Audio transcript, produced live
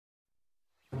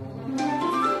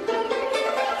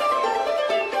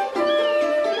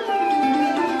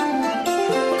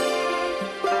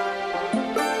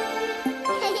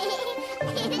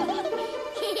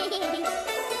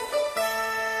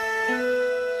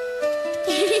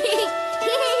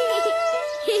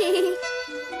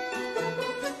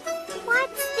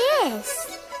What's this?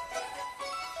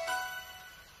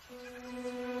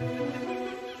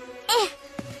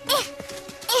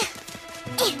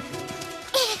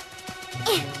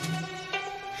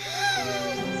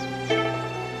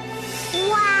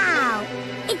 Wow,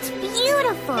 it's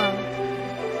beautiful.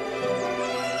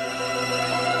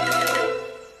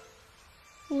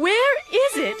 Where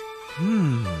is it?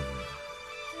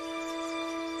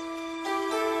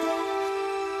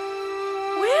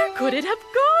 Where could it have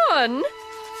gone?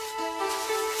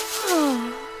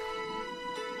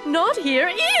 Not here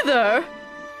either.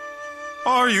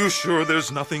 Are you sure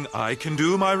there's nothing I can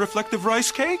do, my reflective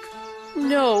rice cake?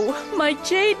 No, my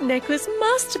jade necklace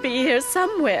must be here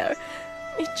somewhere.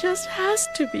 It just has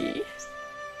to be.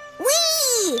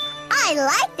 Whee! I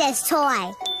like this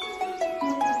toy.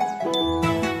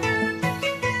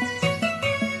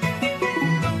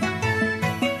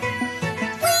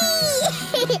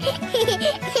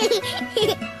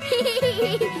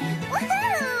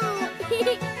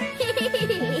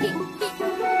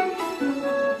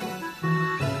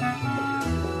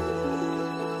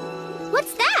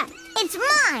 What's that? It's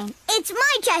mine. It's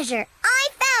my treasure. I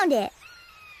found it.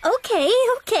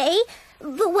 Okay.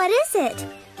 But what is it?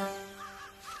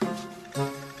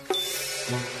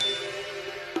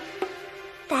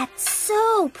 That's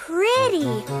so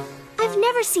pretty. I've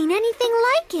never seen anything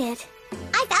like it.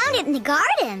 I found it in the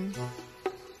garden.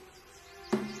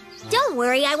 Don't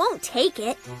worry, I won't take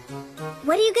it.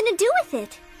 What are you gonna do with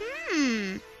it?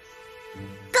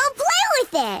 Go play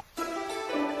with it.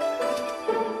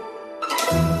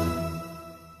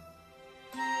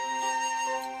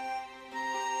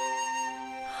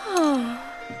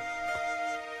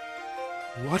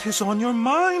 What is on your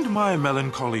mind, my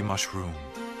melancholy mushroom?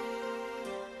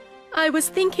 I was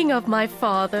thinking of my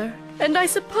father, and I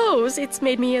suppose it's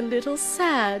made me a little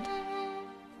sad.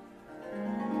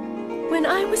 When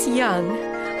I was young,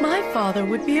 my father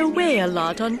would be away a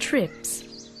lot on trips.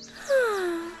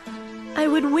 I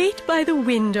would wait by the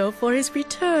window for his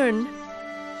return.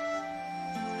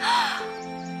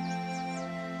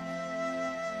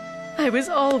 I was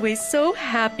always so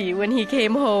happy when he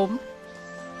came home.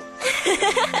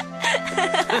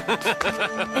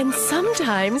 And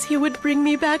sometimes he would bring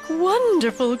me back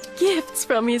wonderful gifts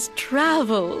from his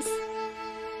travels.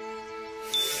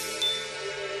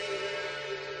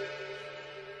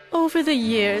 Over the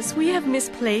years, we have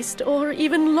misplaced or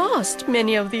even lost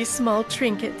many of these small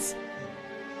trinkets.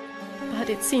 But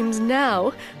it seems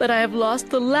now that I have lost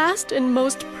the last and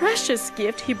most precious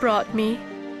gift he brought me,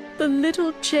 the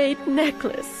little jade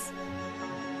necklace.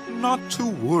 Not to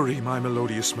worry, my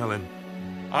melodious melon.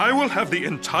 I will have the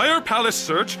entire palace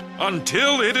searched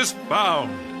until it is found.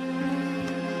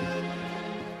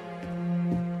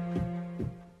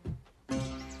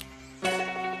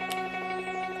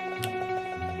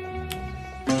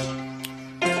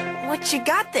 What you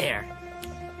got there?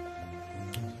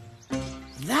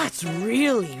 That's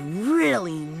really,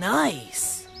 really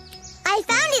nice. I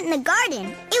found it in the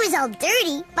garden. It was all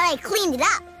dirty, but I cleaned it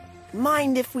up.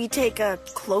 Mind if we take a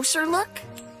closer look?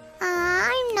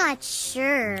 I'm not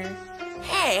sure.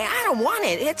 Hey, I don't want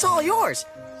it. It's all yours.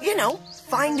 You know,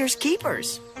 finders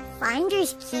keepers.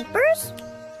 Finders keepers?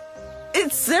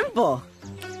 It's simple.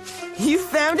 You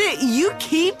found it, you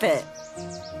keep it.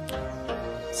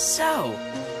 So,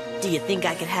 do you think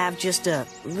I could have just a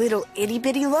little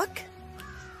itty-bitty look?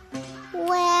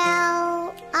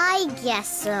 Well, I guess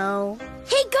so.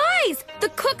 Hey guys! The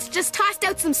cooks just tossed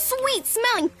out some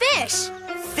sweet-smelling fish!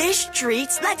 Fish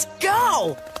treats? Let's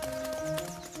go!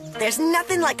 There's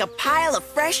nothing like a pile of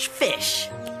fresh fish.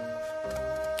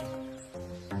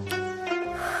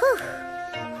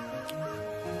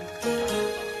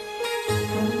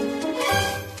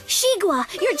 Shigwa,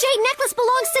 your jade necklace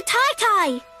belongs to Tai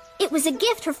Tai. It was a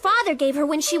gift her father gave her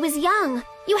when she was young.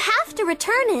 You have to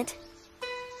return it.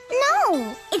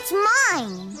 No, it's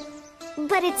mine.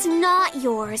 But it's not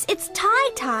yours. It's Tai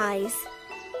Tai's.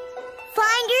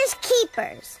 Finders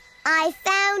keepers. I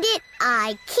found it,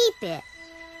 I keep it.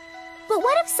 But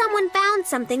what if someone found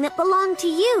something that belonged to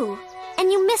you,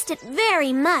 and you missed it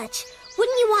very much?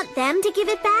 Wouldn't you want them to give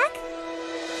it back?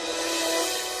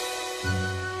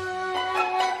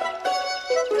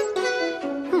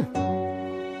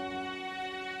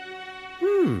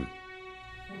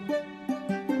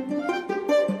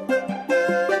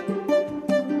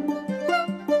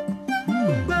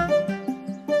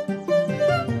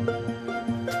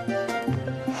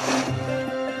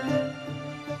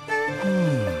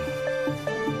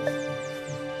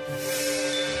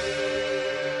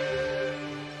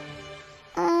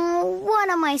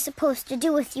 I supposed to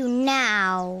do with you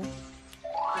now?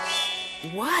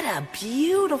 What a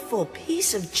beautiful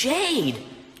piece of jade.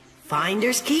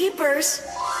 Finders keepers.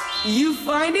 You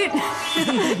find it,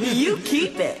 you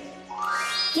keep it.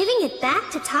 Giving it back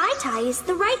to Tai-Tai is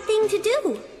the right thing to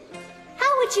do.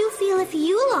 How would you feel if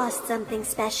you lost something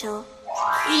special?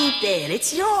 Keep it,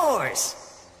 it's yours.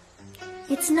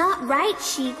 It's not right,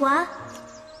 Shigwa.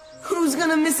 Who's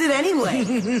gonna miss it anyway?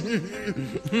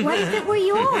 What if it were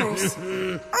yours?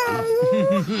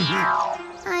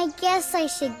 I guess I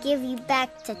should give you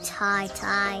back to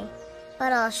Tai-Tai.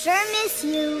 But I'll sure miss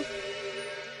you.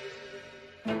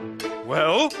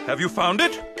 Well, have you found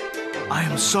it? I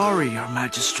am sorry, Your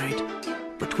Magistrate,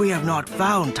 but we have not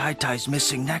found Tai-Tai's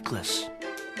missing necklace.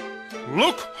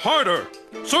 Look harder!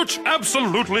 Search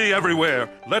absolutely everywhere!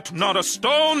 Let not a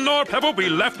stone nor pebble be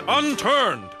left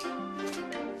unturned!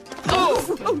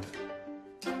 Oh!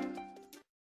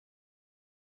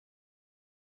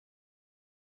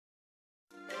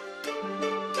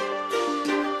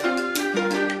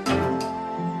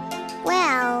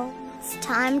 Well, it's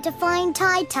time to find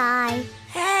Tai-Tai.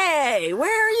 Hey,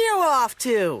 where are you off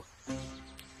to?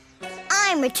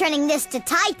 I'm returning this to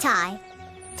Tai-Tai.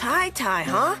 Tai-Tai,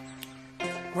 huh?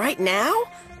 Right now?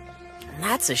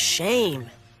 That's a shame.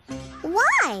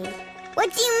 Why?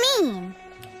 What do you mean?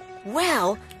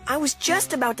 Well, I was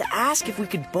just about to ask if we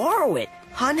could borrow it.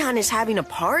 Hun is having a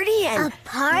party and... A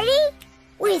party?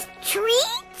 With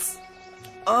treats?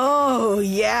 Oh,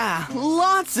 yeah,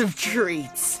 lots of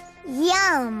treats.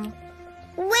 Yum.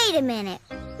 Wait a minute.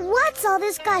 What's all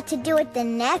this got to do with the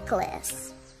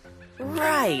necklace?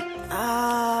 Right,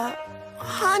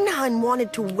 Hun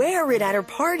wanted to wear it at her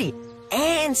party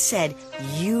and said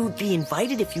you'd be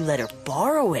invited if you let her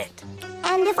borrow it.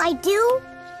 And if I do,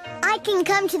 I can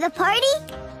come to the party?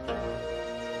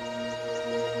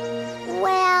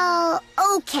 Well,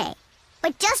 okay.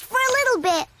 But just for a little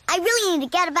bit, I really need to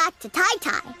get it back to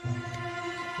Tai-Tai.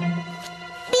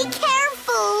 Be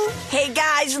careful! Hey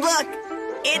guys, look!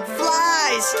 It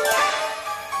flies!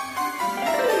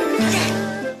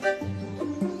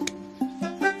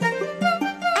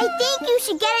 I think you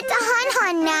should get it to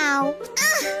Hun now.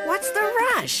 What's the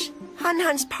rush?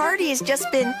 Hun's party has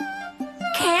just been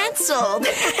canceled.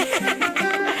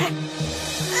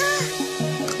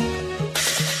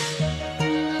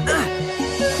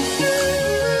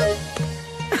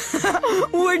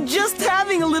 We're just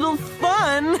having a little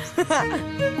fun.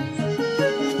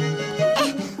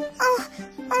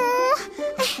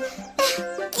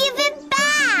 Give it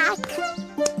back!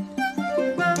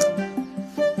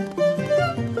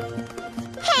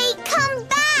 Hey, come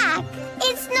back!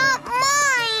 It's not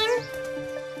mine!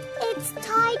 It's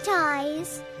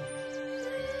Tai-Tai's.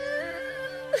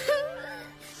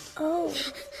 Oh.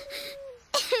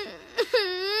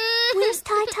 Where's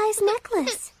Tai-Tai's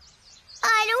necklace?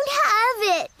 I don't have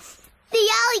it. The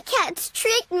alley cats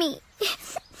tricked me.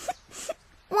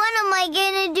 What am I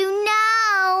gonna do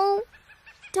now?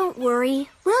 Don't worry,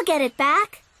 we'll get it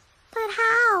back. But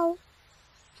how?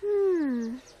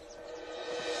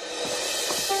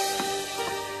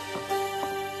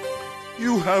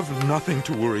 You have nothing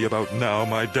to worry about now,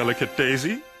 my delicate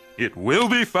Daisy. It will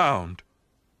be found.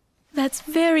 That's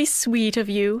very sweet of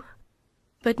you.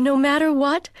 But no matter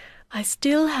what, I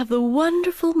still have the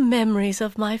wonderful memories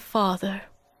of my father.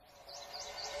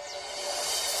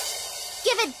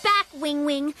 Give it back, Wing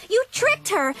Wing. You tricked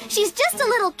her. She's just a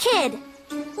little kid.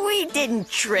 We didn't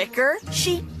trick her.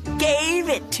 She gave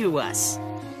it to us.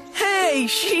 Hey,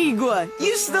 Shigwa,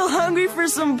 you still hungry for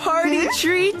some party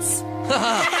treats?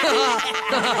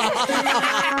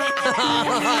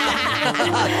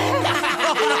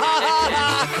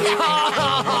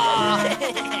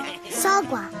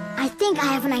 Sagwa, I think I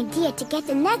have an idea to get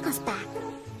the necklace back.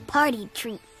 Party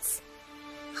treats.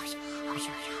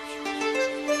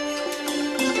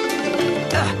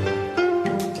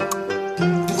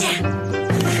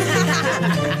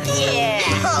 Yeah!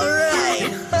 All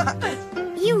right!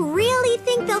 You really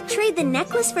think they'll trade the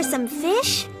necklace for some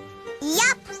fish?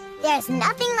 Yup, there's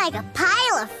nothing like a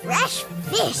pile of fresh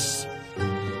fish.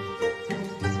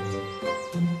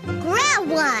 Grab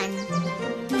one.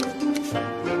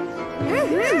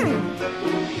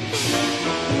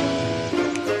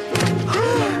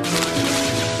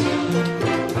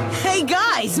 Hey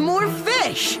guys, more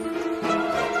fish!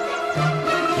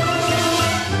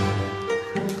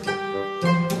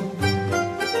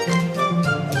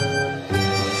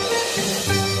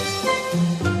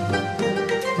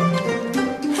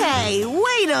 Hey,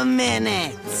 wait a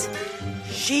minute!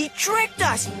 She tricked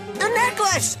us! The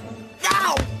necklace!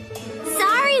 Ow!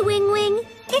 Sorry, Wing Wing.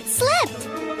 It slipped.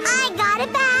 I got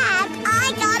it back.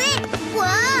 I got it.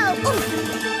 Whoa.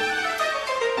 Oof.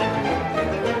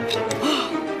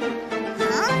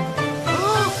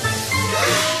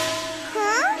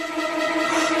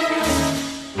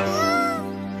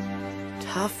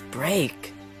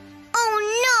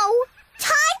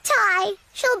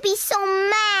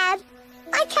 mad.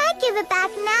 I can't give it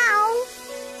back now.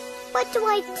 What do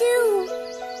I do?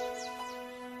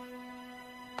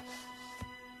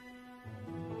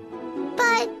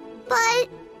 But...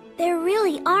 There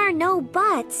really are no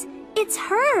buts. It's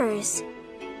hers.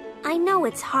 I know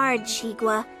it's hard,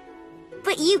 Shigwa,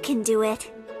 but you can do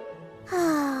it.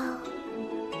 Oh.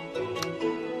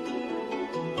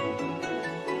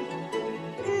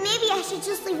 Maybe I should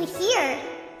just leave it here.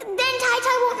 Then Tai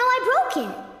won't know I broke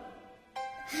it.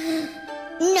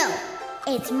 No,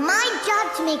 it's my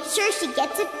job to make sure she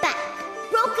gets it back.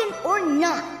 Broken or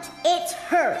not, it's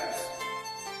hers.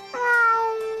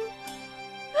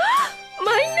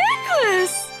 My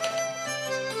necklace!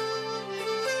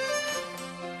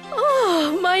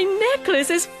 Oh, my necklace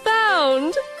is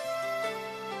found!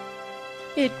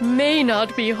 It may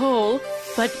not be whole,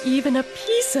 but even a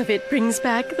piece of it brings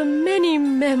back the many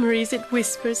memories it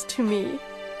whispers to me.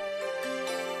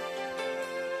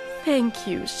 Thank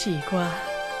you, Shigwa.